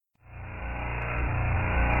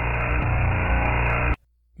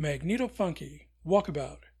Magnetofunky,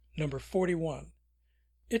 Walkabout, number 41.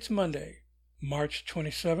 It's Monday, March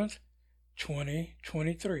 27th,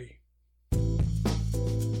 2023.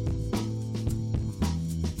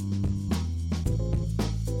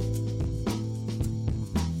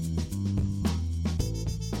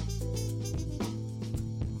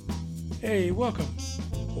 Hey, welcome,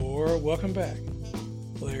 or welcome back.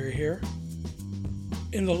 Larry here.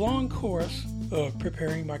 In the long course of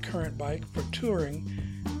preparing my current bike for touring,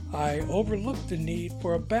 I overlooked the need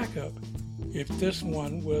for a backup if this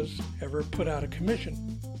one was ever put out of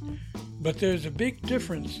commission. But there's a big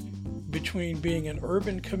difference between being an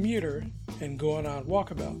urban commuter and going on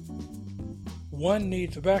walkabout. One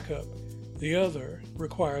needs a backup, the other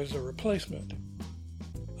requires a replacement.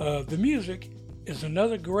 The music is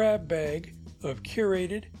another grab bag of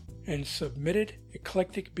curated and submitted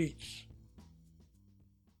eclectic beats.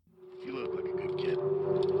 You look like a good kid.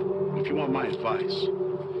 If you want my advice,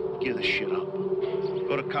 give this shit up.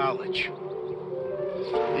 Go to college.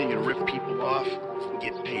 Then you rip people off and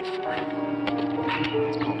get paid for it.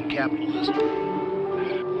 It's called capitalism.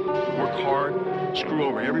 Work hard, screw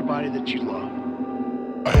over everybody that you love.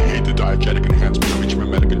 I hate the diegetic enhancement of each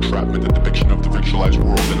mimetic entrapment, the depiction of the fictionalized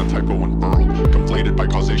world in a typo and burl, conflated by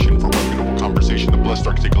causation for reputable conversation. The blessed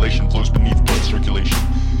articulation flows beneath blood circulation.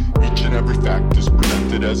 Each and every fact is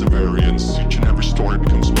presented as a variance. Each and every story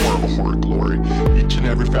becomes more of a horror glory. Each and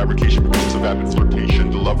every fabrication becomes a vapid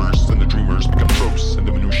flirtation. The lovers and the dreamers become tropes and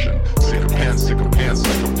diminution. Sycophant,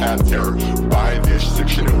 psychopath terror. Buy this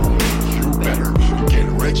fiction, it will make you better. Get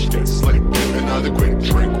rich, get slick, get another quick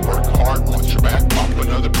drink. Work hard, watch your back, pop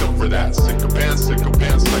another pill for that. Sycophant,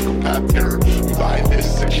 psychopath terror. Buy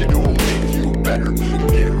this fiction, it will make you better.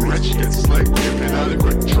 Get rich, get slick, get another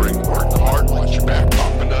quick drink. Work hard, watch your back,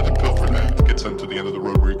 pop another pill for that. To get sent to the end of the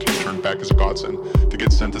road where you can't turn back is a godsend. To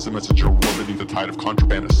get sent as a messenger beneath the tide of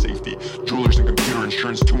contraband is safety. Jewelers and computer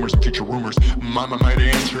insurance, tumors and future rumors. Mama might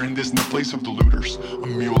answer in this in the place of the looters. A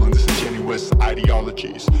mule in disingenuous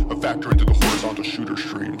ideologies. A factor into the horizontal shooter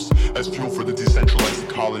streams. As fuel for the decentralized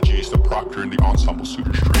ecologies. The proctor in the ensemble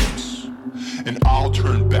suitor streams. And I'll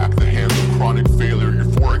turn back the hands of chronic failure.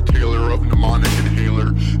 Euphoric tailor of mnemonic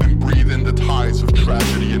inhaler. And breathe in the tides of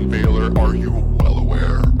tragedy and valor. Are you well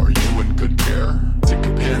aware? Are you in good care?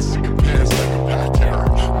 Sycophant, psychopath terror.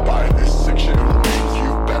 Buy this fiction, it will make you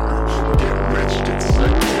better. Get rich, get sick,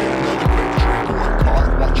 get another quick drink. Work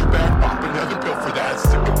hard, watch your back, pop another pill for that.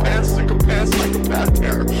 Sycophant, psychopath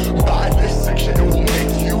terror. Buy this fiction, it will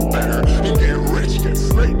make you better. Get rich, get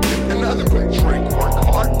slick, get another quick drink. Work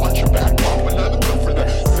hard, watch your back, pop another pill for that.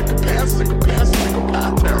 Sycophant,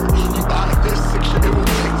 psychopath terror. Buy this fiction, it will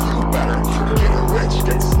make you better. Get rich,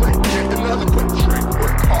 get slick, get another quick drink.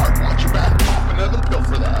 Work hard, watch your back, pop another pill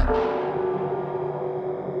for that.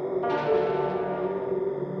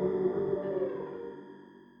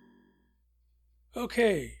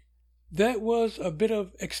 Okay, that was a bit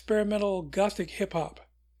of experimental gothic hip-hop,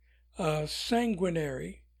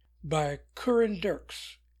 Sanguinary by Curran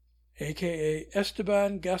Dirks, aka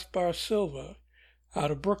Esteban Gaspar Silva,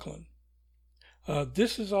 out of Brooklyn.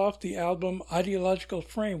 This is off the album Ideological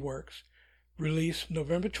Frameworks, released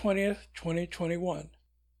November 20th, 2021.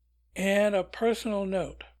 And a personal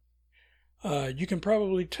note, you can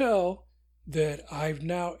probably tell that I've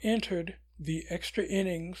now entered the extra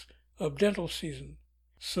innings of dental season,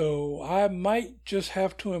 so I might just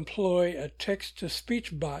have to employ a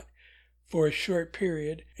text-to-speech bot for a short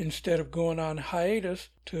period instead of going on hiatus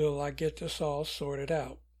till I get this all sorted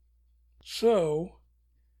out. So,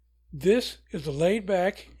 this is a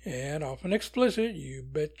laid-back and often explicit, you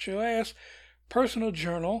bet your ass, personal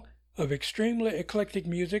journal of extremely eclectic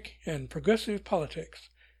music and progressive politics,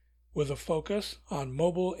 with a focus on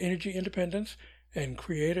mobile energy independence and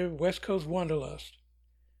creative West Coast wanderlust.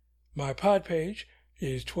 My pod page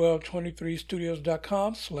is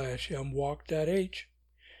 1223studios.com/mwalk.h.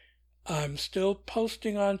 I'm still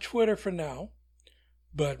posting on Twitter for now,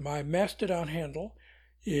 but my Mastodon handle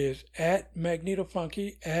is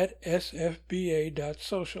 @Magnetofunky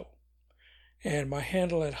 @sfba.social, and my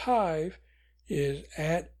handle at Hive is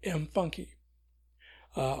 @mfunky.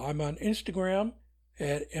 I'm on Instagram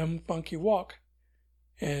 @mfunkywalk,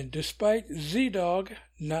 and despite Z-Dog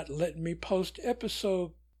not letting me post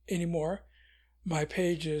episode anymore, my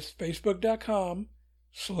page is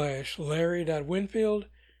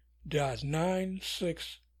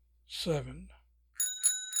facebook.com/larry.winfield.967.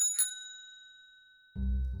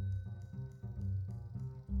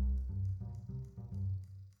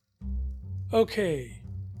 Okay,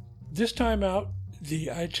 this time out,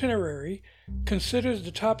 the itinerary considers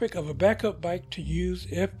the topic of a backup bike to use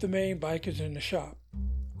if the main bike is in the shop.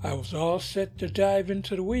 I was all set to dive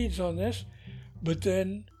into the weeds on this, but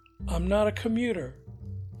then I'm not a commuter.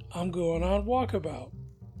 I'm going on Walkabout.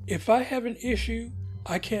 If I have an issue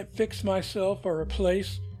I can't fix myself or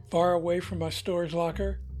replace far away from my storage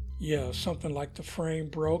locker, something like the frame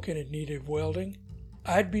broke and it needed welding,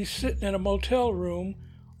 I'd be sitting in a motel room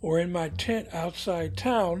or in my tent outside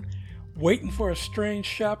town waiting for a strange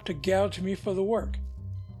shop to gouge me for the work,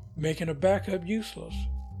 making a backup useless.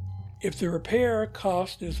 If the repair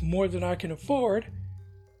cost is more than I can afford,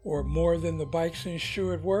 or more than the bike's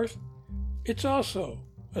insured worth, it's also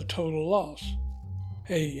a total loss.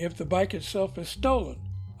 Hey, if the bike itself is stolen,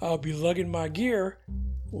 I'll be lugging my gear,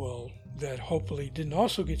 that hopefully didn't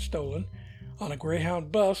also get stolen, on a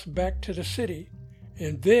Greyhound bus back to the city,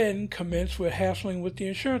 and then commence with hassling with the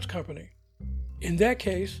insurance company. In that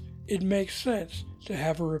case, it makes sense to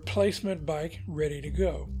have a replacement bike ready to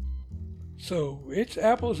go. So it's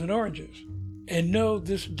apples and oranges. And no,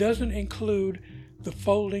 this doesn't include the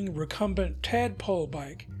folding recumbent tadpole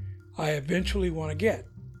bike I eventually want to get.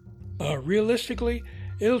 Realistically,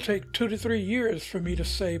 it'll take 2 to 3 years for me to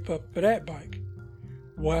save up for that bike,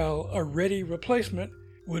 while a ready replacement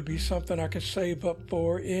would be something I could save up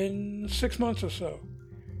for in 6 months or so,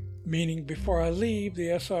 meaning before I leave the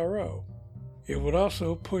SRO. It would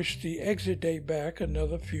also push the exit date back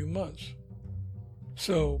another few months.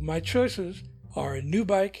 So my choices are a new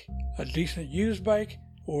bike, a decent used bike,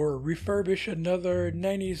 or refurbish another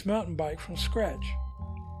 90s mountain bike from scratch.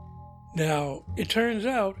 Now, it turns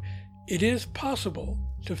out it is possible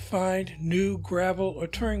to find new gravel or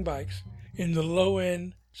touring bikes in the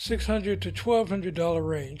low-end $600 to $1,200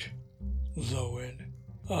 range,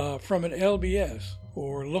 from an LBS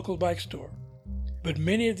or local bike store. But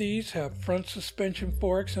many of these have front suspension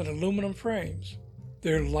forks and aluminum frames.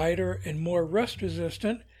 They're lighter and more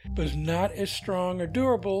rust-resistant, but not as strong or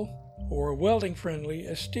durable or welding-friendly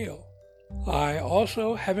as steel. I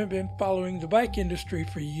also haven't been following the bike industry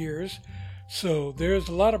for years, so there's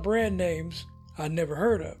a lot of brand names I never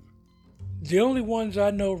heard of. The only ones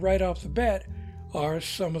I know right off the bat are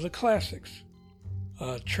some of the classics.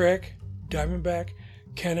 Trek, Diamondback,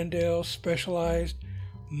 Cannondale, Specialized,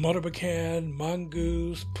 Motorbacane,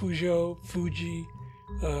 Mongoose, Peugeot, Fuji,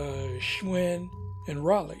 Schwinn, and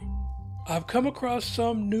Raleigh. I've come across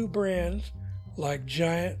some new brands like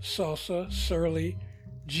Giant, Salsa, Surly,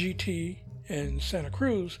 GT, and Santa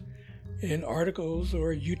Cruz in articles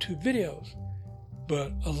or YouTube videos,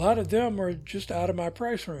 but a lot of them are just out of my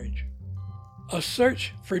price range. A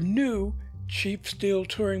search for new, cheap steel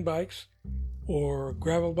touring bikes or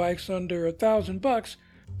gravel bikes under $1,000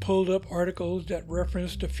 pulled up articles that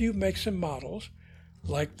referenced a few makes and models,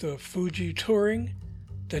 like the Fuji Touring,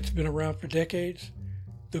 that's been around for decades,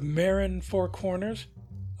 the Marin Four Corners,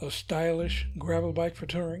 a stylish gravel bike for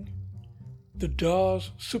touring, the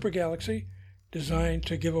Dawes Super Galaxy, designed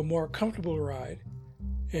to give a more comfortable ride,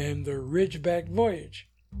 and the Ridgeback Voyage,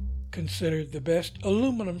 considered the best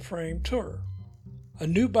aluminum frame tourer. A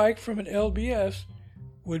new bike from an LBS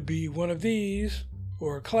would be one of these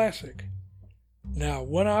or a classic. Now,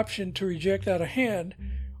 one option to reject out of hand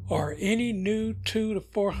are any new $200 to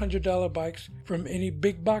 $400 bikes from any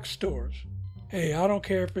big box stores. Hey, I don't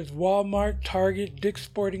care if it's Walmart, Target, Dick's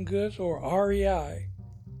Sporting Goods, or REI.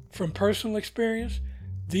 From personal experience,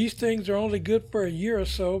 these things are only good for a year or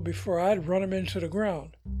so before I'd run them into the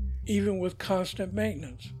ground, even with constant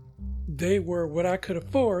maintenance. They were what I could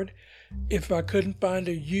afford if I couldn't find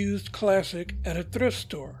a used classic at a thrift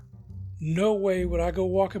store. No way would I go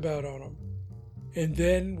Walkabout on them. And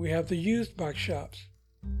then we have the used bike shops.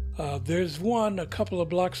 There's one a couple of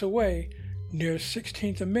blocks away near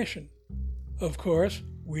 16th and Mission. Of course,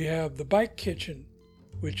 we have the Bike Kitchen,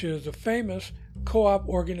 which is a famous co-op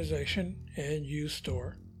organization and used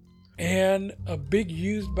store, and a big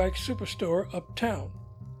used bike superstore uptown.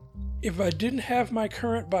 If I didn't have my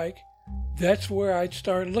current bike, that's where I'd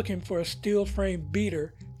start looking for a steel frame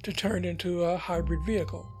beater to turn into a hybrid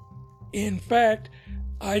vehicle. In fact,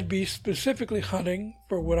 I'd be specifically hunting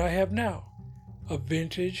for what I have now, a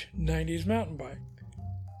vintage 90s mountain bike.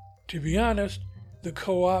 To be honest, the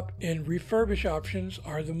co-op and refurbish options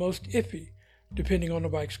are the most iffy, depending on the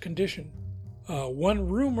bike's condition. One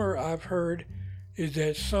rumor I've heard is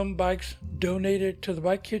that some bikes donated to the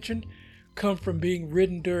Bike Kitchen come from being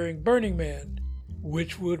ridden during Burning Man,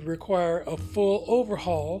 which would require a full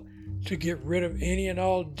overhaul to get rid of any and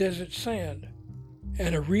all desert sand.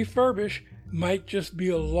 And a refurbish might just be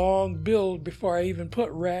a long build before I even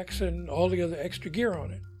put racks and all the other extra gear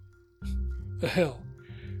on it. The hell,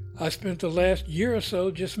 I spent the last year or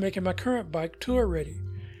so just making my current bike tour ready,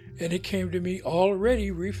 and it came to me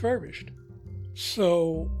already refurbished.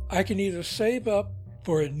 So I can either save up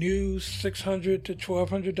for a new $600 to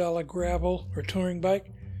 $1,200 gravel or touring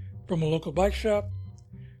bike from a local bike shop.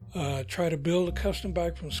 Try to build a custom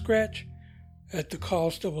bike from scratch at the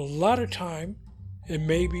cost of a lot of time and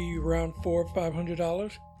maybe around $400 or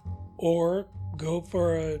 $500, or go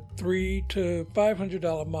for a $300 to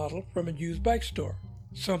 $500 model from a used bike store,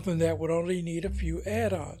 something that would only need a few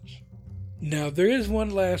add-ons. Now there is one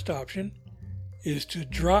last option, is to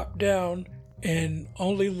drop down and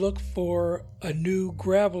only look for a new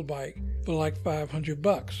gravel bike for like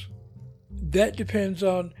 $500. That depends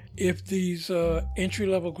on if these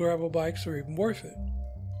entry-level gravel bikes are even worth it.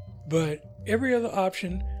 But every other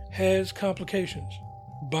option has complications.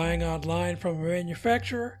 Buying online from a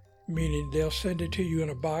manufacturer, meaning they'll send it to you in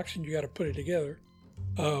a box and you got to put it together.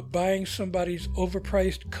 Buying somebody's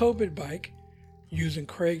overpriced COVID bike using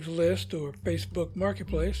Craigslist or Facebook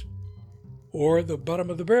Marketplace, or the bottom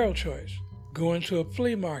of the barrel choice, going to a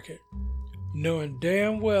flea market, knowing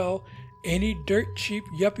damn well any dirt cheap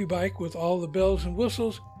yuppie bike with all the bells and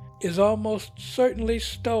whistles is almost certainly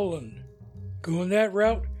stolen. Going that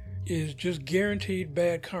route is just guaranteed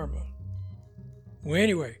bad karma. Well,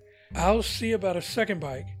 anyway, I'll see about a second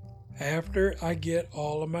bike after I get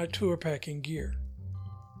all of my tour packing gear.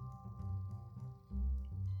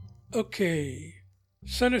 Okay,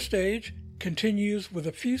 Center Stage continues with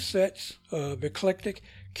a few sets of eclectic,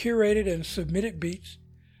 curated and submitted beats,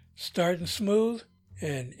 starting smooth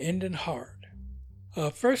and ending hard.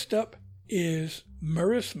 First up is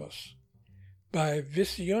Marismos by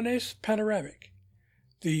Visiones Panoramic,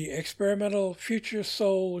 the experimental future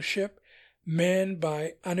soul ship manned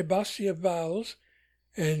by Anibasia Valls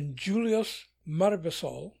and Julius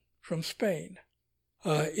Marvisol from Spain.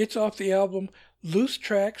 It's off the album Loose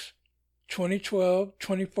Tracks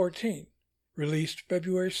 2012-2014, released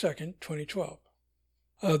February 2nd, 2012.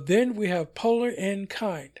 Then we have Polar and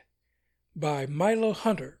Kind by Milo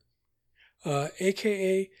Hunter,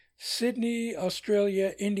 aka Sydney,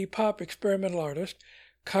 Australia indie pop experimental artist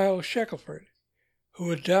Kyle Shackelford,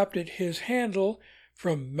 who adopted his handle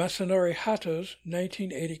from Masanori Hato's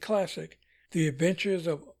 1980 classic, The Adventures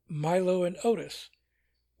of Milo and Otis,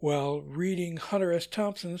 while reading Hunter S.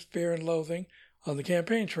 Thompson's Fear and Loathing on the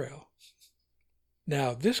Campaign Trail.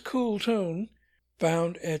 Now, this cool tune,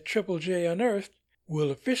 found at Triple J Unearthed,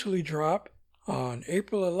 will officially drop on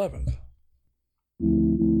April 11th.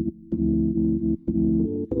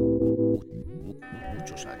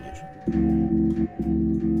 Muchos años.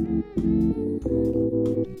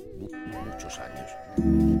 Muchos años.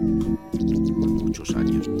 Muchos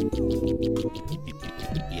años.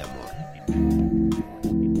 Y amor.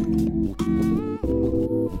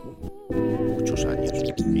 Muchos años.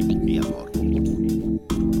 Y amor.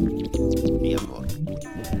 Mi amor,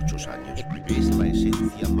 muchos años. Es la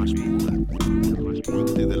esencia más pura.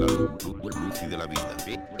 Fuente de la luz y de la vida.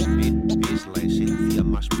 Es la esencia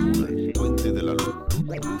más pura. Fuente de la luz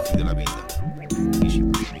y de la vida.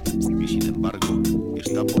 Y sin embargo,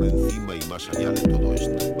 está por encima y más allá de todo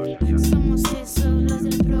esto. Somos esos, los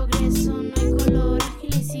del progreso, no hay color,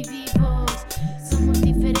 ágiles y vivos. Somos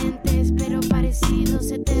diferentes, pero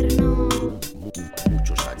parecidos, eternos.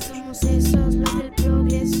 Muchos años. Somos esos, los del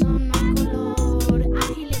progreso, no hay color,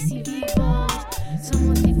 ágiles y vivos.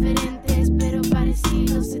 Somos diferentes, pero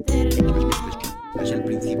parecidos, eternos. Es el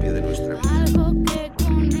principio de nuestra vida. Algo que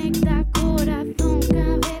conecta corazón,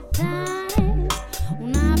 cabeza, es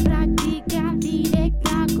una práctica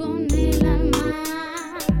directa con el alma.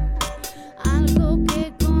 Algo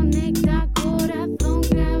que conecta corazón,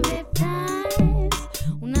 cabeza, es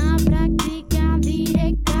una práctica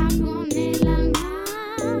directa con el alma.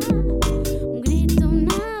 Un grito,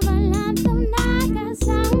 una balada, una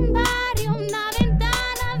casa, un barrio, una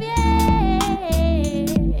ventana abierta.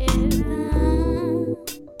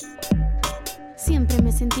 Siempre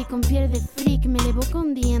me sentí con piel de freak, me evocó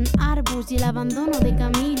un día en Arbus y el abandono de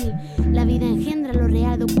Camille. La vida engendra lo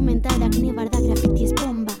real, documental, acné, barda, graffiti es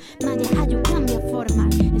bomba. Maya Hayu cambia forma,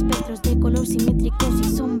 espectros de color simétricos y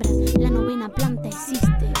sombras. La novena planta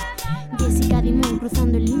existe. Jessica Dimon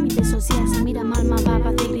cruzando el límite social, se mira Malma Baba,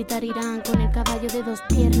 hace gritar Irán con el caballo de dos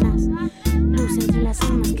piernas. Luz entre las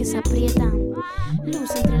almas que se aprietan,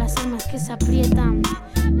 luz entre las almas que se aprietan,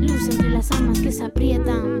 luz entre las almas que se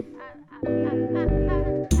aprietan.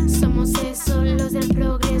 Somos esos, los del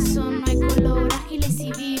progreso, no hay color, ágiles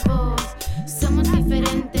y vivos. Somos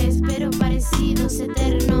diferentes, pero parecidos,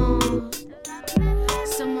 eternos.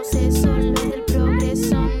 Somos esos, los del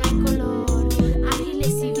progreso, no hay color,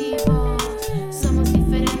 ágiles y vivos. Somos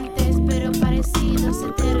diferentes, pero parecidos,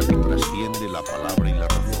 eternos. Trasciende la palabra y la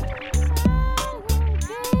razón.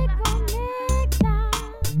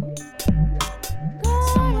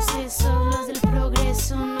 Somos esos, los del progreso.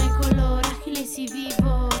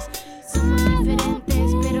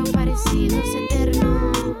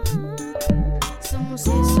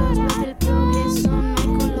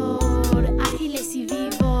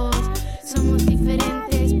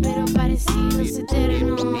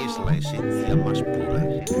 esencia más pura.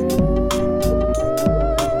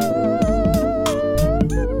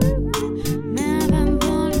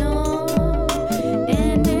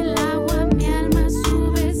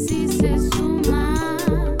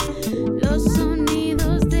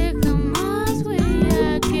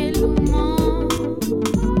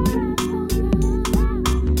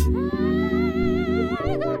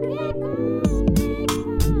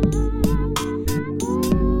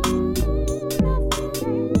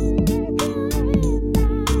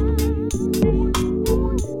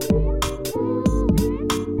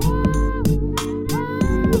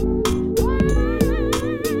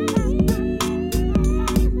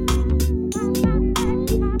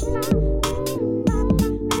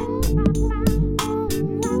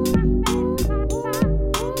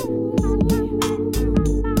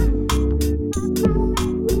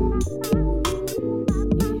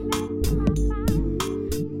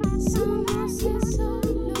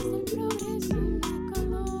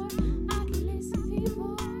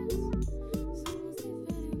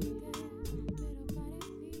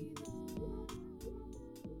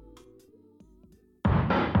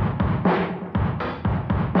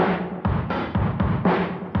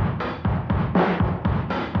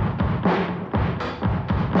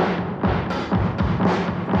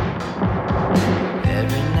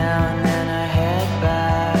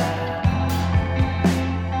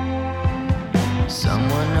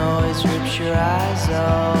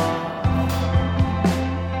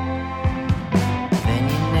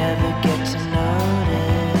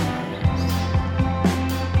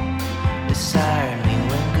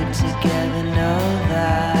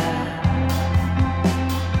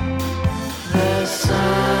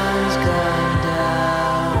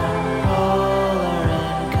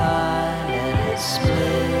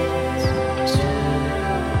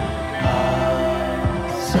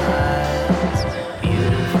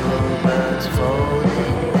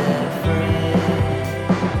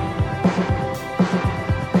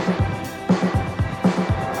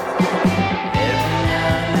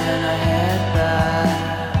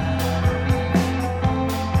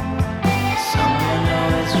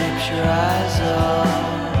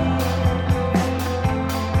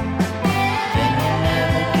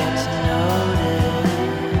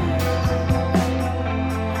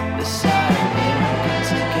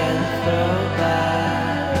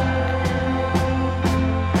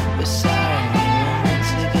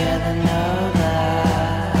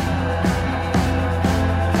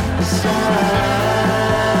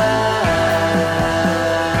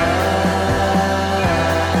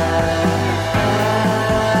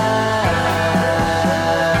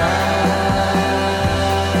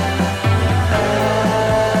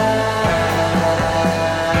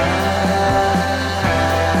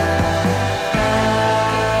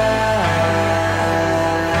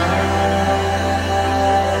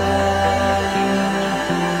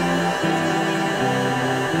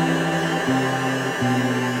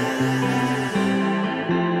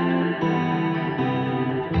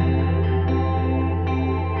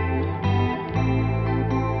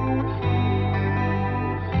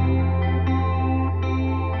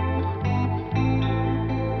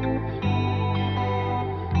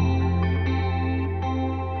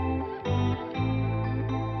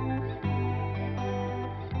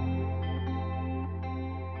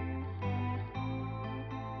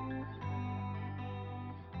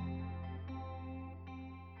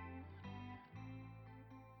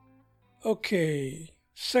 Okay,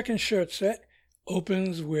 second shirt set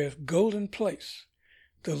opens with Golden Place,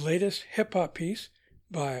 the latest hip-hop piece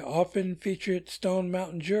by often featured Stone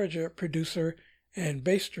Mountain, Georgia producer and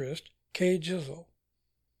bassist K. Jizzle.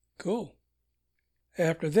 Cool.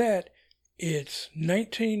 After that, it's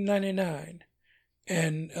 1999,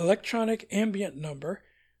 an electronic ambient number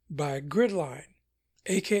by Gridline,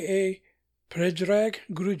 aka Predrag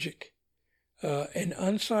Grujic, an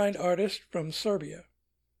unsigned artist from Serbia.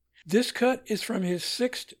 This cut is from his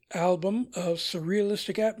sixth album of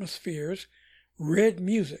surrealistic atmospheres, Red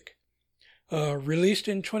Music, released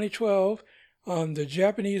in 2012 on the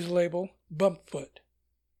Japanese label Bumpfoot.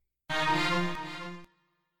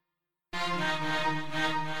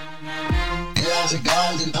 There's a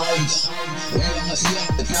golden place, we're gonna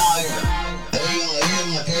see the fire. They're gonna hear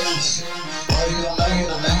my voice, they're gonna make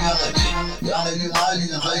it a marriage. Y'all be mighty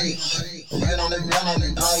the place, we're gonna run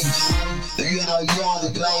the place. They're gonna get on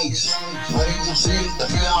the place, we're gonna see the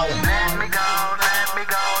fire. Let me go,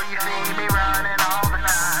 you see me running all the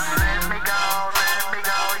time. Let me go,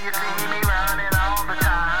 you see me running all the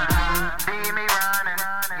time. See me running,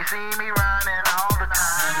 you see me running all the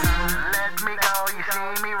time. Let me go, you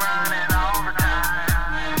see me running all the time.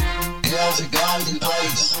 There's a golden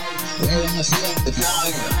place. We wanna see the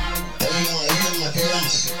fire. Hey, in the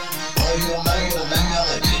fence. Hey, you're made a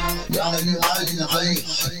marriage. Y'all in your mind in the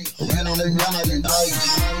place. We're on the running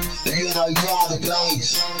place. You know you're the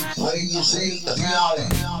place. Where you see the fire.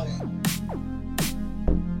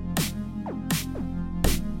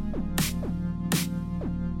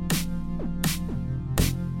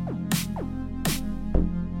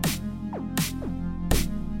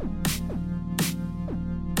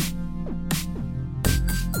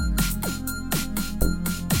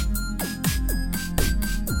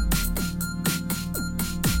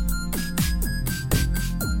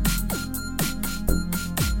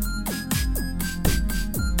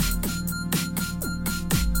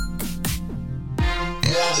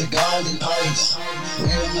 There's a golden place. We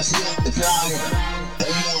wanna see the fire.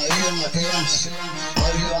 Hey, in the fence.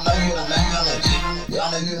 Hey, you're made a marriage.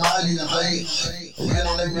 Y'all in your mind in the place. We're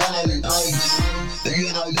on the running place.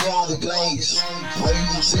 You know you're the place. Where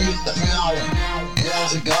you see the fire.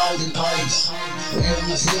 There's a golden place. We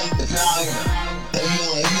wanna see the fire.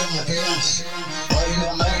 Hey, in the fence. Hey,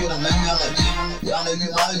 you're made a marriage. Y'all in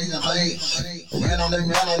your mind in the place. We're on the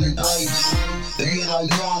running place. You know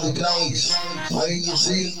you're the place. Where you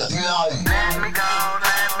see the fire. Let me go,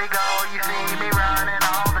 you see me running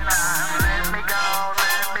all the time. Let me go,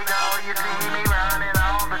 you see me running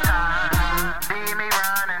all the time. See me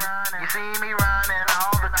running, you see me running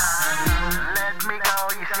all the time. Let me go,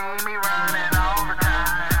 you see me running all the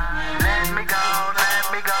time. Let me go,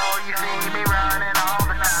 you see me running all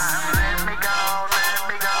the time. Let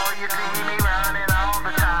me go, you see me running all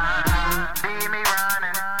the time. See me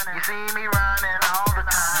running, you see me running all the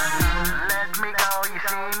time. Let me go, you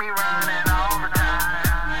see me running all the time.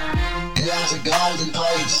 There's a golden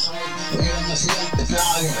place. We wanna see the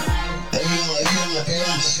fire. Hey, in the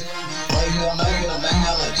fence. Hey, you're made a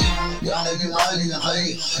marriage. Y'all in your mind in the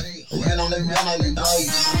place. We're on the running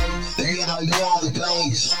place. You know you're the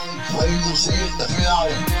place. Where you see the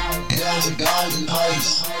fire. There's a golden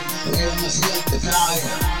place. We wanna see the fire.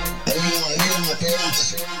 Hey, in the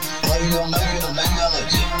fence. Hey, you're made a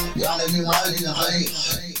marriage. Y'all in your mind in the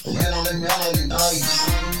place. We're on the running place.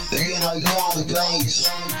 You know you're the place.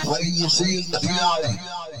 Where you see the fire.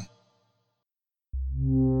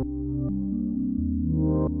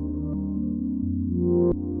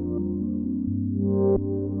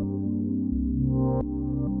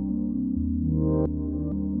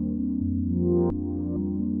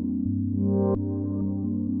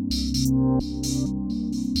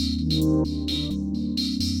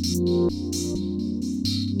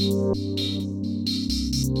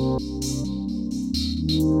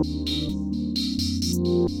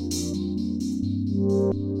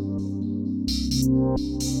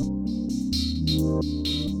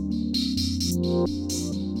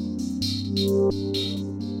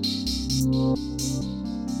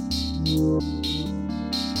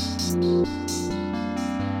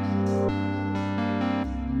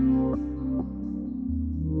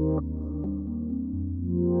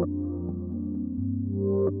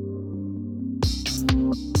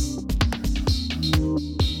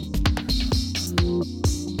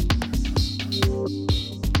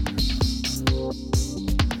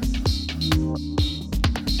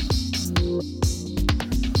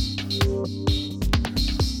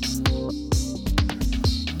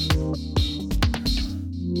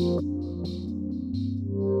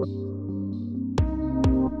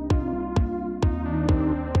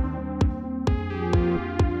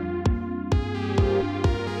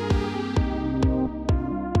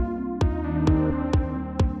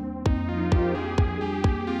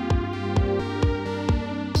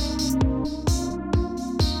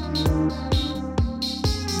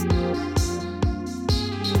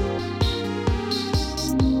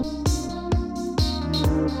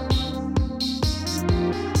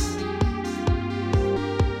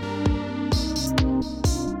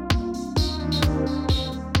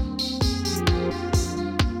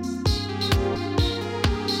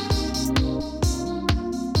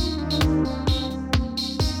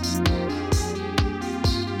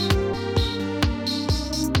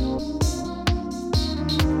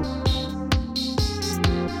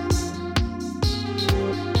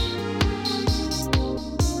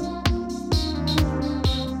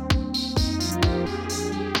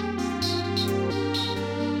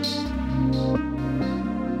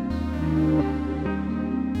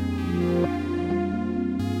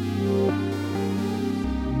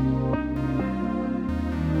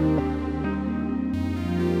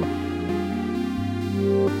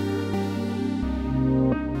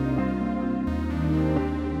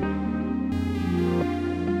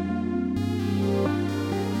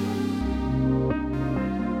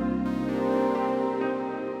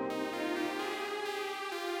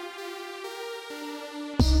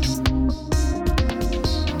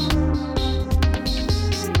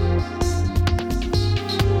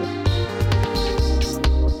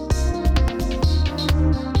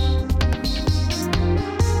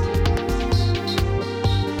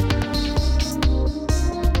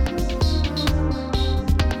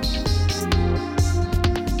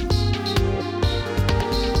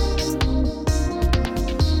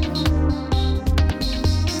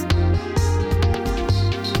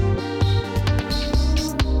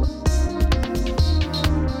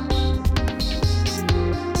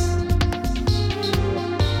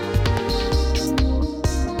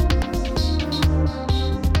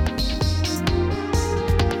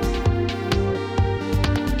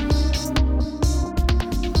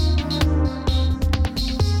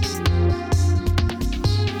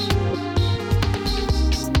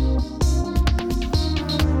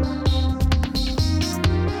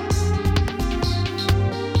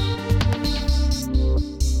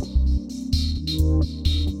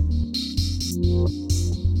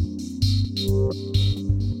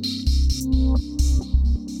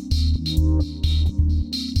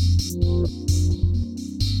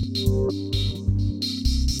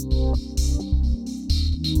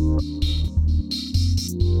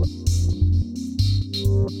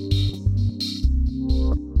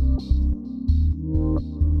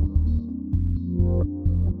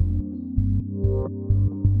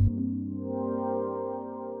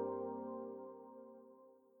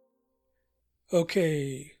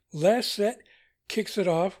 Okay, last set kicks it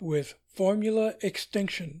off with Formula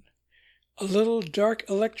Extinction, a little dark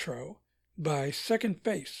electro by Second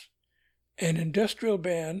Face, an industrial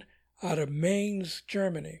band out of Mainz,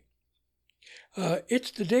 Germany. It's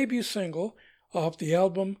the debut single off the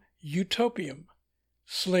album Utopium,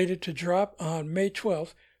 slated to drop on May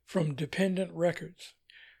 12th from Dependent Records.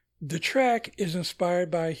 The track is inspired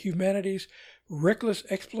by humanity's reckless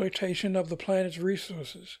exploitation of the planet's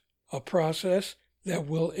resources, a process that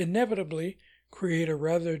will inevitably create a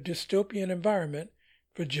rather dystopian environment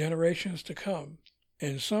for generations to come,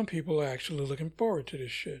 and some people are actually looking forward to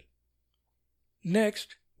this shit.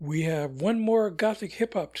 Next, we have one more gothic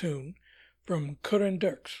hip-hop tune from Curren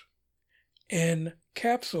Dirks, and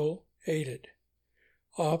Capsule Aided,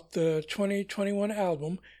 off the 2021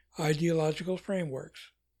 album Ideological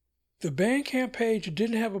Frameworks. The Bandcamp page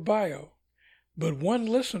didn't have a bio, but one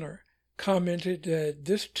listener commented that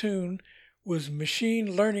this tune was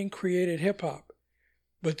machine learning created hip-hop,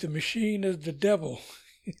 but the machine is the devil.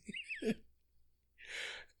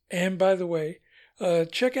 And by the way,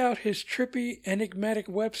 check out his trippy, enigmatic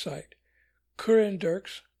website,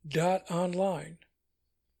 currendirks.online.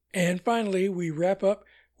 And finally, we wrap up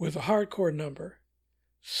with a hardcore number,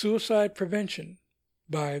 Suicide Prevention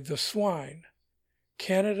by The Swine,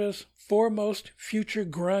 Canada's foremost future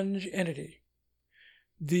grunge entity.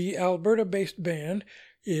 The Alberta-based band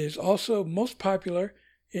is also most popular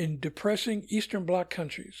in depressing Eastern Bloc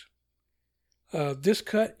countries. This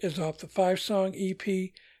cut is off the 5-song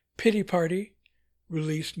EP Pity Party,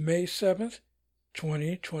 released May 7th,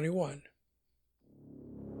 2021.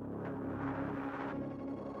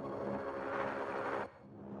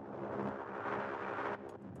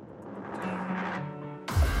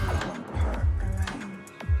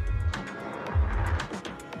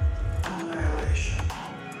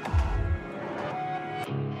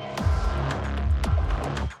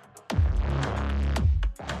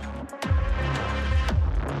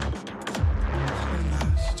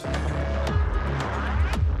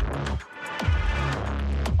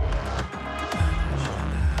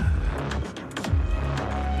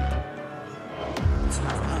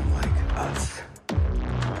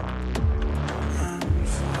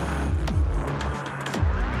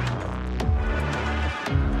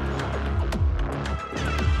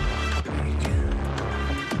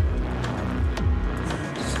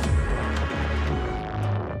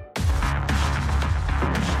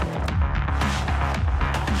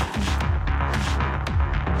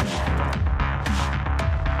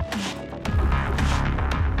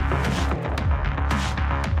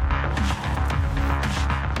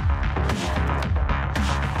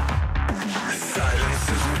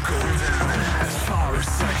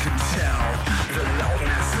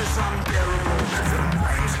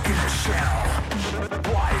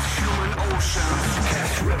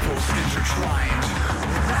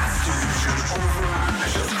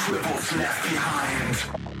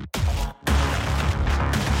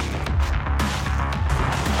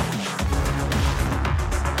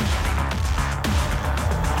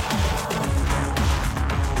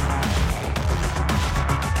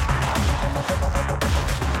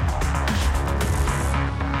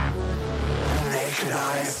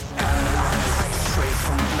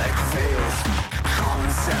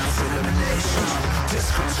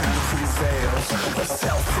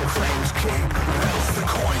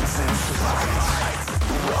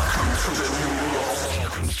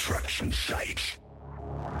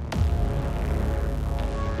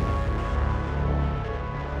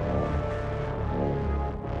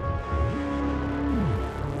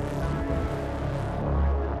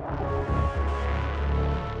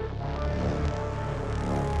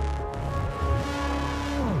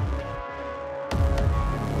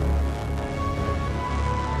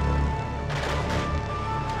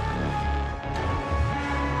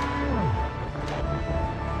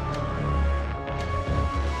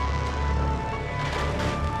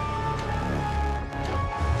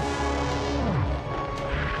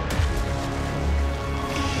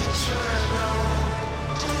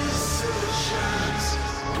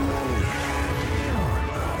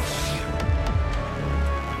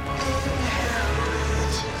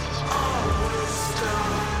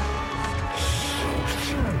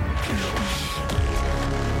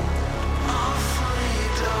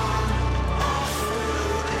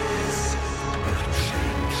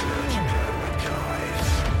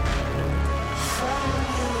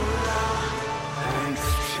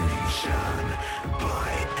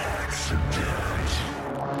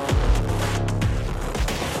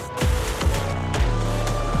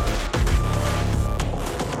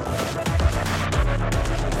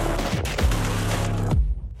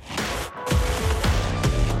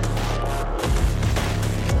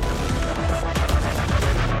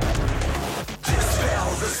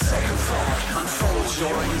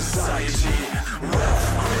 your anxiety. Wealth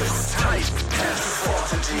grips tight, can't afford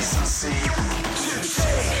the decency to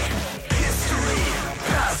take history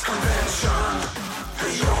past convention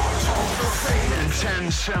beyond all profane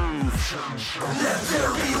intentions. Let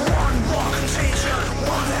there be one more contagion,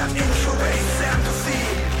 one that incubates empathy.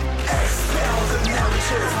 Expel the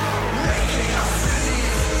narrative, making us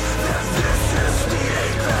believe that this is the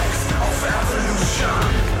apex of evolution.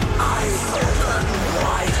 Eyes open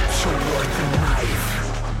wide toward the knife.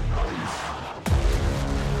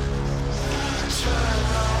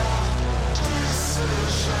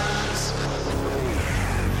 Decisions weigh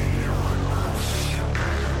heavy on us.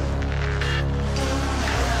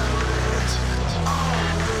 Inherit our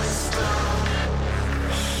wisdom,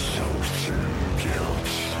 soaked in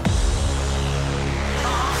guilt.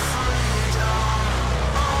 Our freedom,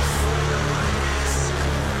 our feelings,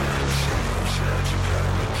 change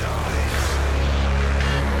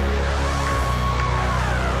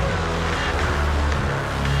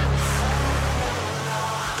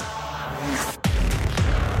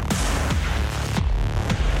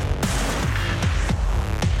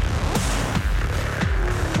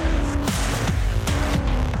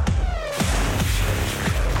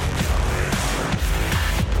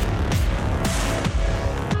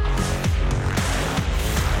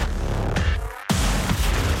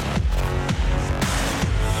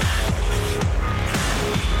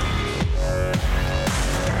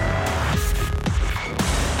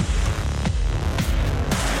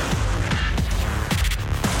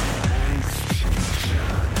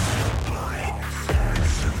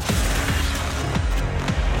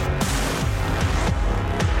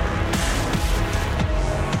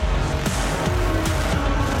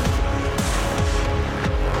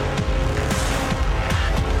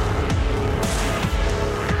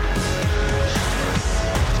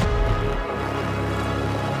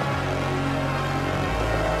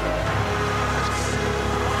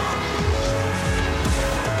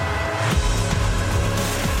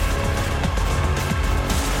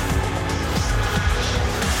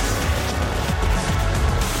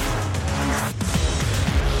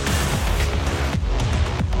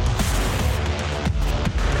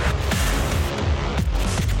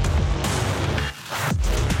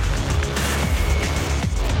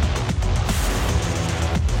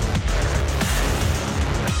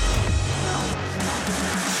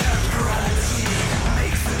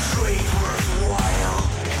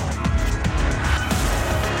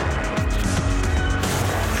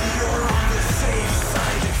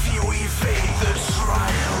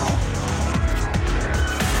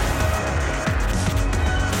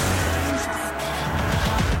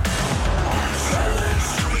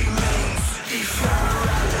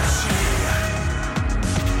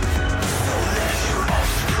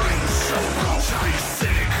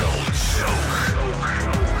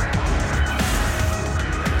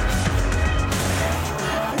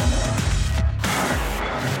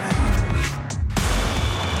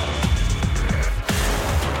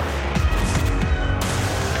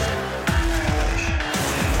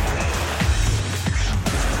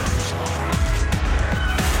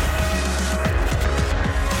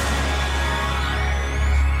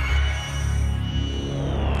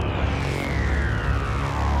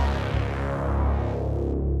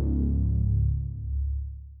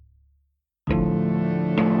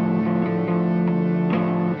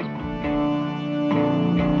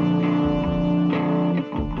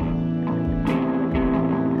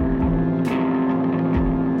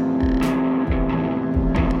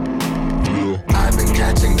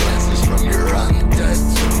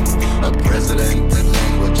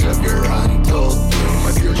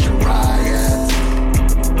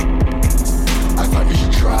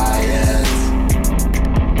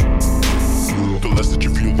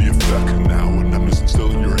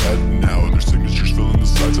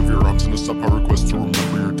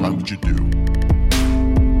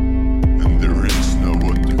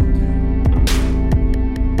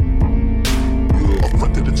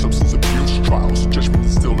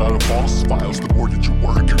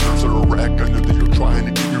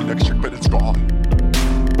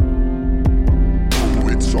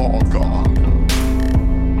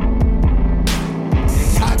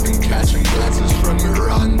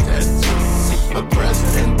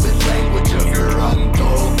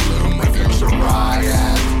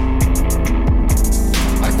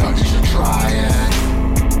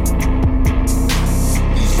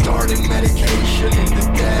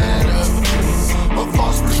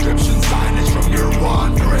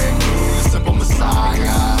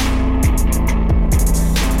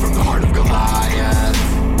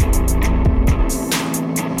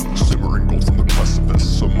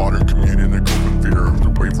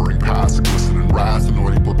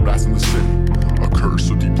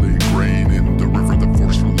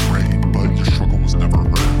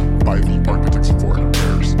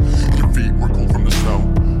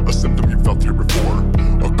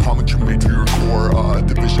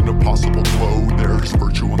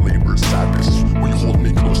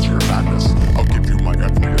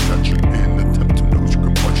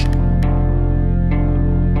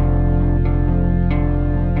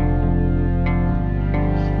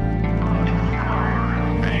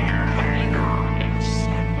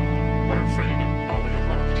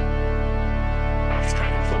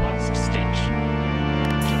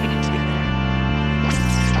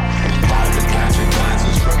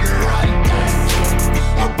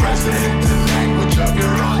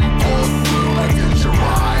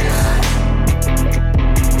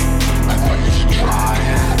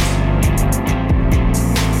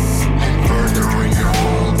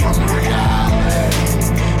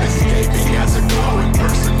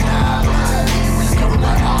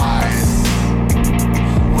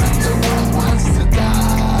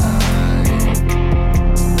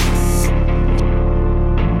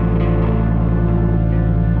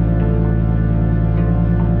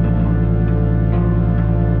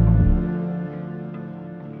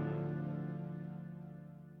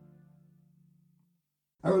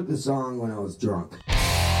wrote the song when I was drunk.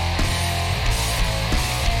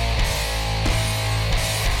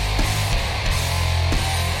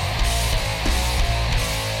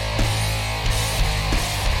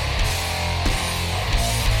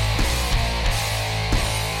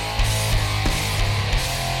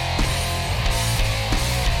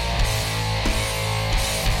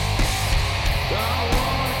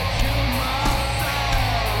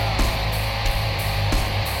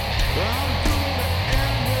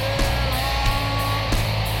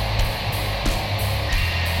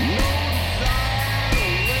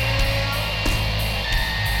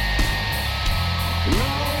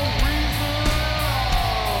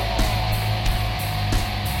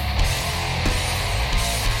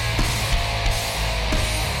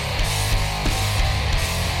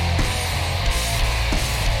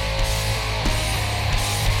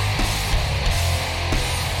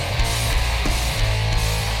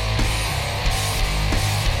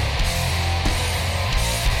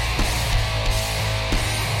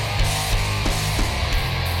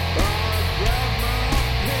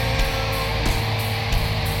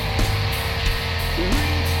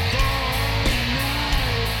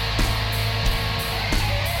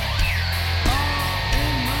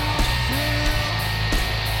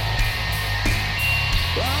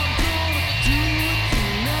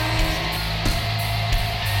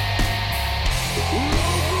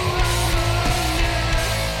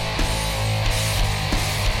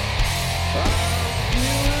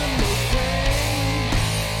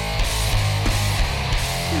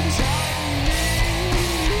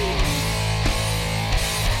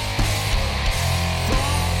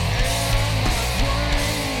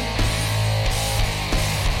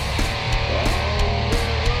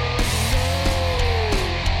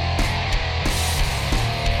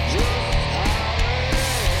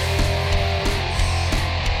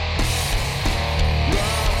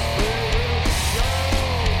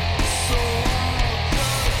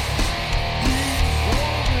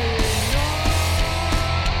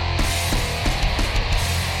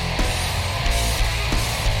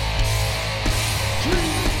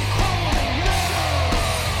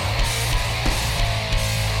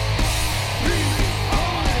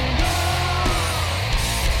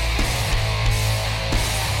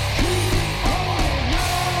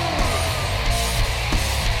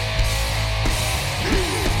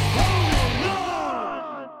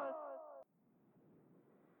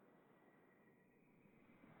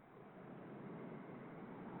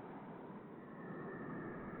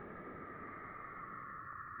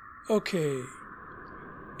 Okay,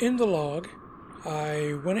 in the log,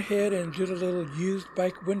 I went ahead and did a little used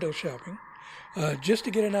bike window shopping, just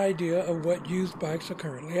to get an idea of what used bikes are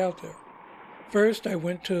currently out there. First, I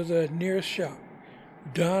went to the nearest shop,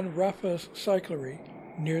 Don Rafa's Cyclery,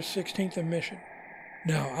 near 16th and Mission.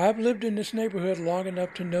 Now, I've lived in this neighborhood long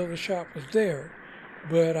enough to know the shop was there,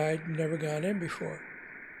 but I'd never gone in before.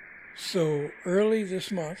 So, early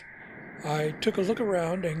this month, I took a look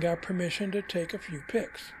around and got permission to take a few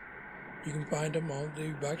pics. You can find them on the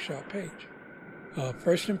bike shop page.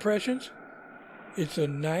 First impressions, it's a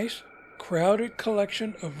nice, crowded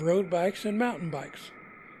collection of road bikes and mountain bikes.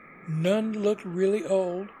 None look really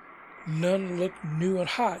old, none look new and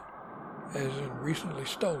hot, as in recently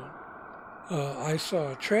stolen. I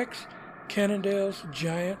saw Treks, Cannondales,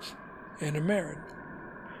 Giants, and a Marin.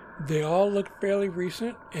 They all look fairly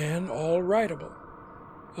recent and all rideable.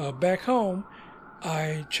 Back home,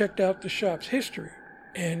 I checked out the shop's history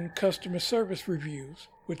and customer service reviews,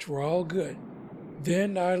 which were all good.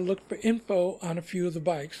 Then I looked for info on a few of the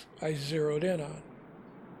bikes I zeroed in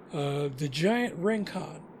on. The Giant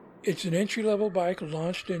Rincon. It's an entry-level bike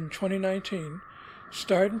launched in 2019.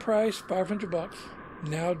 Starting price $500,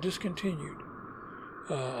 now discontinued.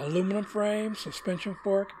 Aluminum frame, suspension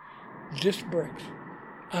fork, disc brakes.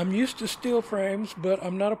 I'm used to steel frames, but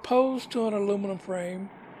I'm not opposed to an aluminum frame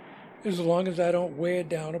as long as I don't weigh it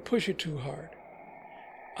down or push it too hard.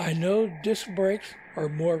 I know disc brakes are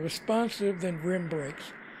more responsive than rim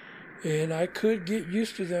brakes, and I could get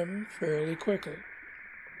used to them fairly quickly.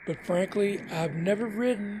 But frankly, I've never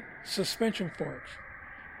ridden suspension forks,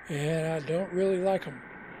 and I don't really like them.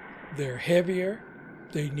 They're heavier,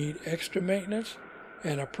 they need extra maintenance,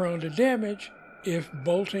 and are prone to damage if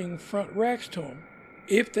bolting front racks to them,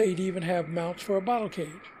 if they'd even have mounts for a bottle cage.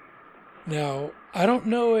 Now, I don't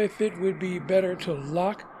know if it would be better to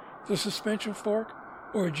lock the suspension fork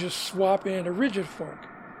or just swap in a rigid fork.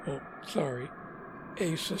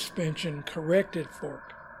 A suspension corrected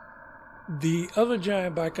fork. The other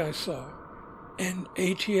giant bike I saw, an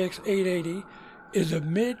ATX 880, is a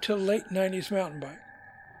mid to late 90s mountain bike.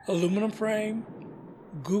 Aluminum frame,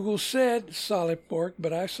 Google said solid fork,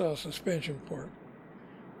 but I saw suspension fork.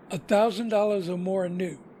 $1,000 or more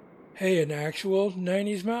new. Hey, an actual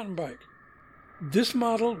 90s mountain bike. This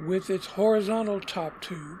model, with its horizontal top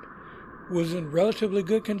tube, was in relatively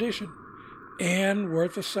good condition and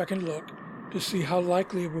worth a second look to see how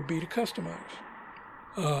likely it would be to customize.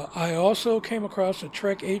 I also came across a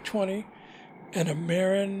Trek 820 and a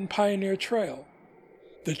Marin Pioneer Trail.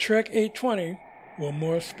 The Trek 820, well,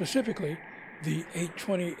 more specifically, the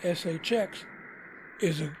 820 SHX,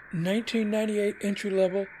 is a 1998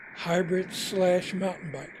 entry-level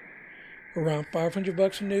hybrid/mountain bike. Around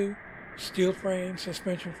 $500 new, steel frame,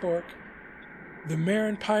 suspension fork. The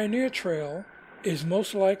Marin Pioneer Trail is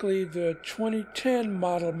most likely the 2010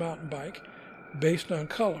 model mountain bike based on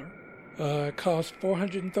color. It costs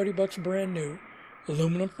 $430 brand new,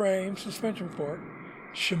 aluminum frame, suspension fork,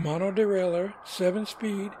 Shimano derailleur,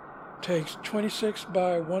 7-speed, takes 26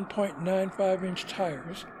 by 1.95 inch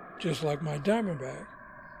tires, just like my Diamondback.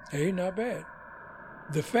 Hey, not bad.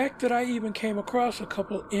 The fact that I even came across a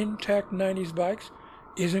couple intact 90s bikes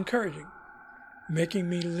is encouraging, making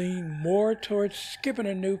me lean more towards skipping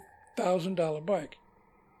a new $1,000 bike.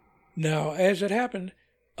 Now, as it happened,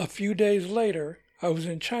 a few days later, I was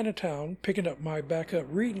in Chinatown picking up my backup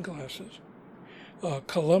reading glasses.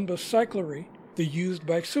 Columbus Cyclery, the used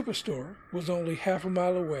bike superstore, was only half a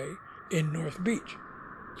mile away in North Beach,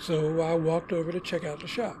 so I walked over to check out the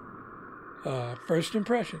shop. First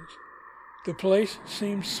impressions. The place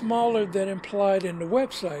seemed smaller than implied in the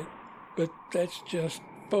website, but that's just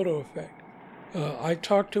photo effect. I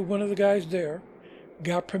talked to one of the guys there,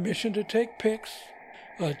 got permission to take pics,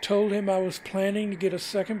 told him I was planning to get a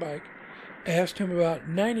second bike, asked him about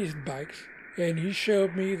 90s bikes, and he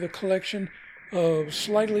showed me the collection of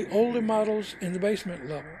slightly older models in the basement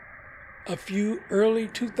level. A few early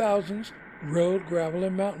 2000s road, gravel,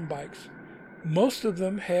 and mountain bikes. Most of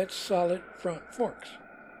them had solid front forks.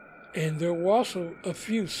 And there were also a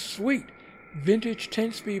few sweet vintage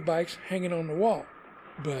 10-speed bikes hanging on the wall.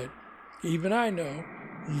 But even I know,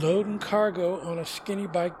 loading cargo on a skinny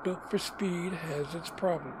bike built for speed has its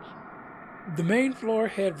problems. The main floor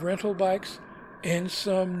had rental bikes and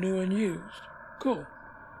some new and used. Cool.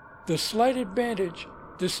 The slight advantage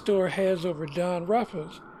this store has over Don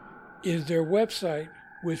Ruffa's is their website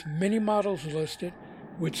with many models listed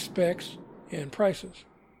with specs and prices.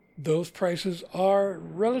 Those prices are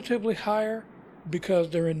relatively higher because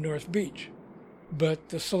they're in North Beach, but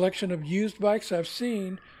the selection of used bikes I've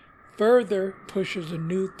seen further pushes a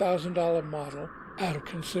new $1,000 model out of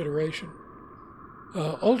consideration.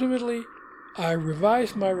 Ultimately, I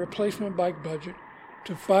revised my replacement bike budget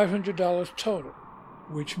to $500 total,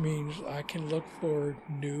 which means I can look for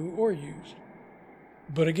new or used.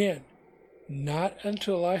 But again, not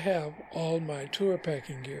until I have all my tour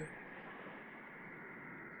packing gear.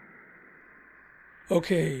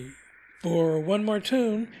 Okay, for one more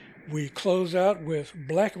tune, we close out with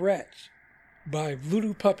Black Rats by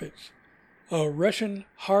Voodoo Puppets, a Russian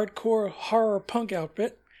hardcore horror punk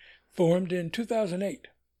outfit formed in 2008.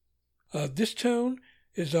 This tune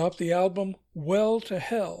is off the album Well to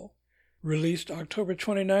Hell, released October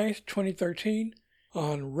 29th, 2013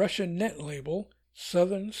 on Russian net label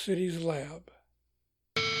Southern Cities Lab.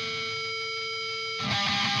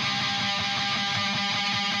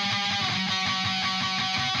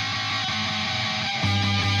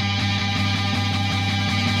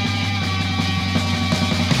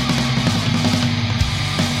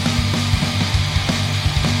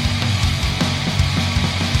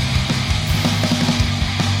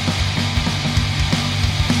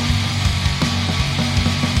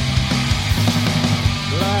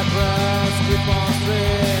 Black rats keep on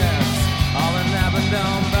stairs, all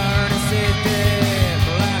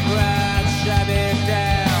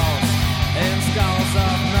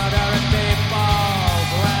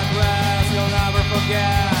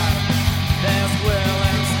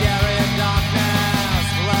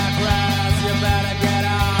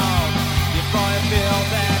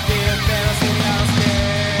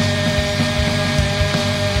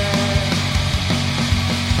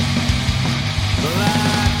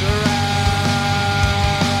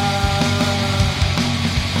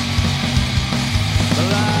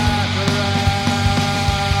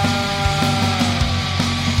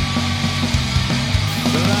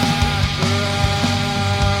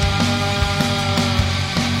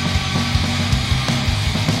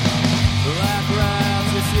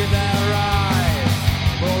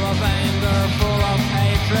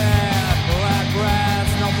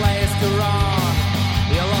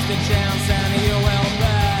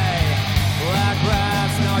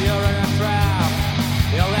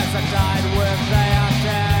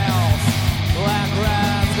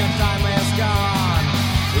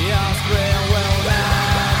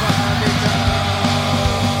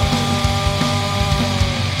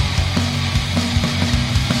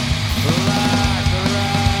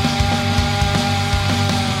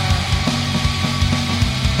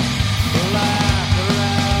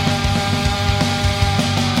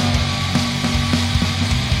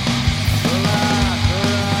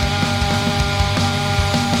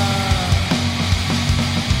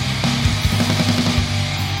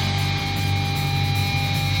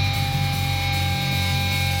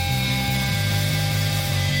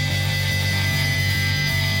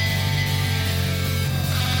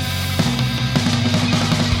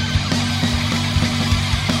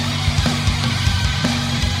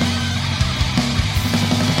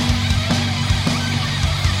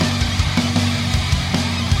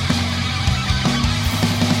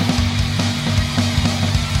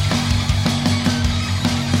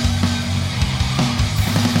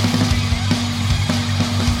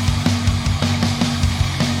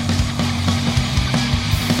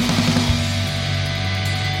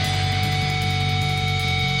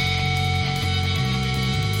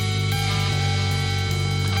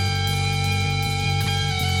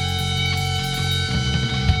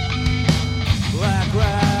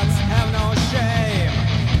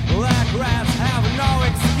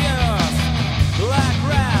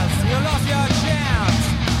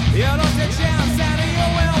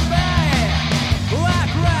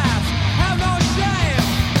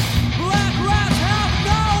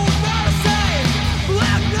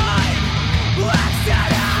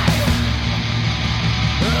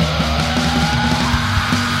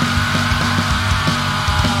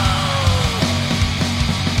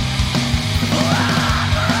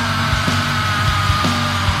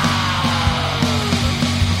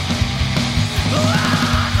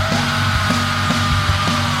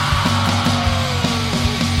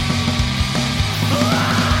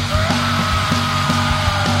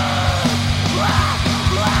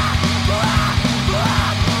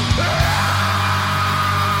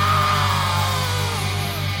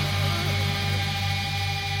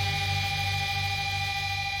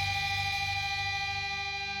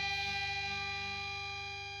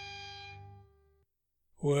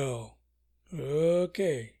Well,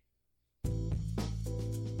 okay.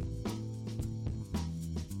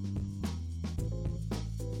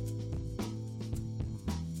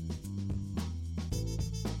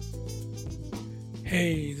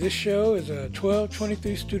 Hey, this show is a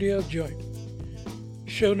 1223 Studio joint.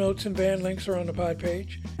 Show notes and band links are on the pod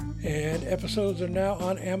page, and episodes are now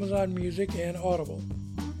on Amazon Music and Audible.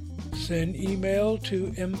 Send email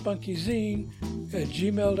to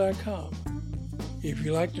mfunkyzine@gmail.com. If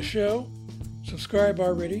you like the show, subscribe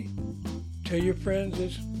already. Tell your friends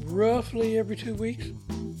it's roughly every 2 weeks.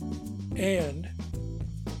 And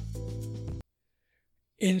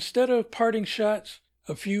instead of parting shots,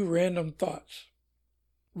 a few random thoughts.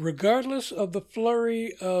 Regardless of the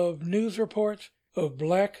flurry of news reports of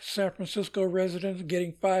black San Francisco residents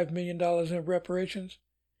getting $5 million in reparations,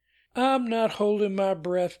 I'm not holding my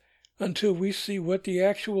breath until we see what the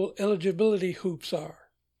actual eligibility hoops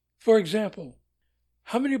are. For example,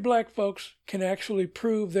 how many black folks can actually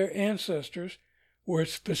prove their ancestors were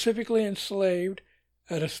specifically enslaved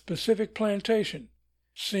at a specific plantation,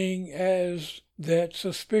 seeing as that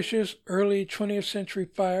suspicious early 20th century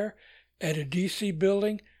fire at a D.C.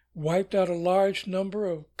 building wiped out a large number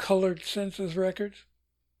of colored census records?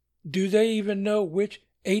 Do they even know which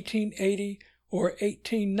 1880 or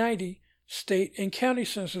 1890 state and county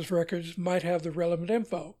census records might have the relevant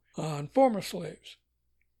info on former slaves?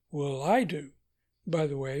 Well, I do, by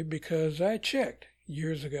the way, because I checked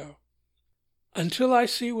years ago. Until I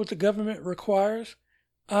see what the government requires,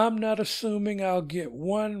 I'm not assuming I'll get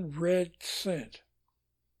 1 red cent.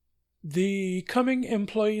 The coming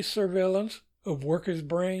employee surveillance of workers'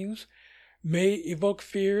 brains may evoke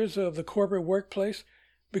fears of the corporate workplace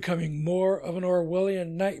becoming more of an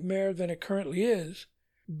Orwellian nightmare than it currently is,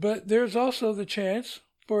 but there's also the chance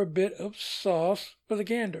for a bit of sauce for the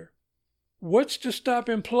gander. What's to stop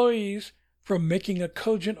employees from making a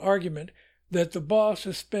cogent argument that the boss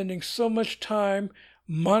is spending so much time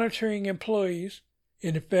monitoring employees,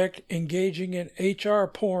 in effect engaging in HR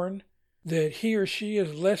porn, that he or she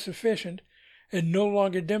is less efficient and no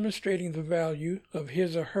longer demonstrating the value of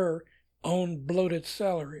his or her own bloated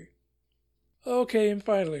salary? Okay, and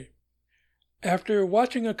finally, after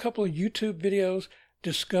watching a couple of YouTube videos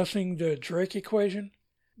discussing the Drake equation,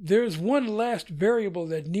 there's one last variable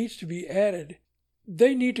that needs to be added.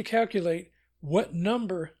 They need to calculate what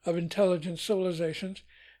number of intelligent civilizations,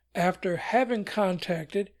 after having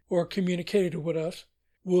contacted or communicated with us,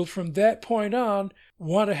 will from that point on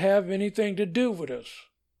want to have anything to do with us.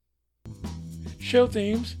 Show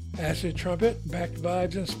themes: Acid Trumpet, Backed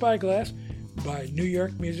Vibes, and Spyglass by New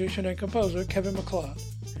York musician and composer Kevin MacLeod.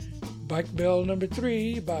 Bike Bell number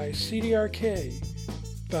 3 by CDRK,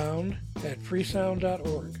 found at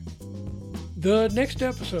freesound.org. The next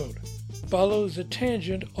episode follows a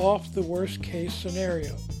tangent off the worst case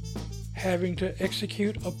scenario, having to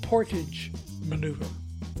execute a portage maneuver.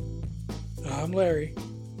 I'm Larry,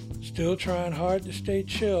 still trying hard to stay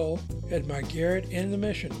chill at my garret in the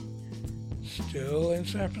Mission, still in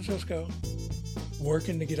San Francisco,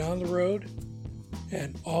 working to get on the road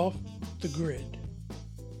and off the grid.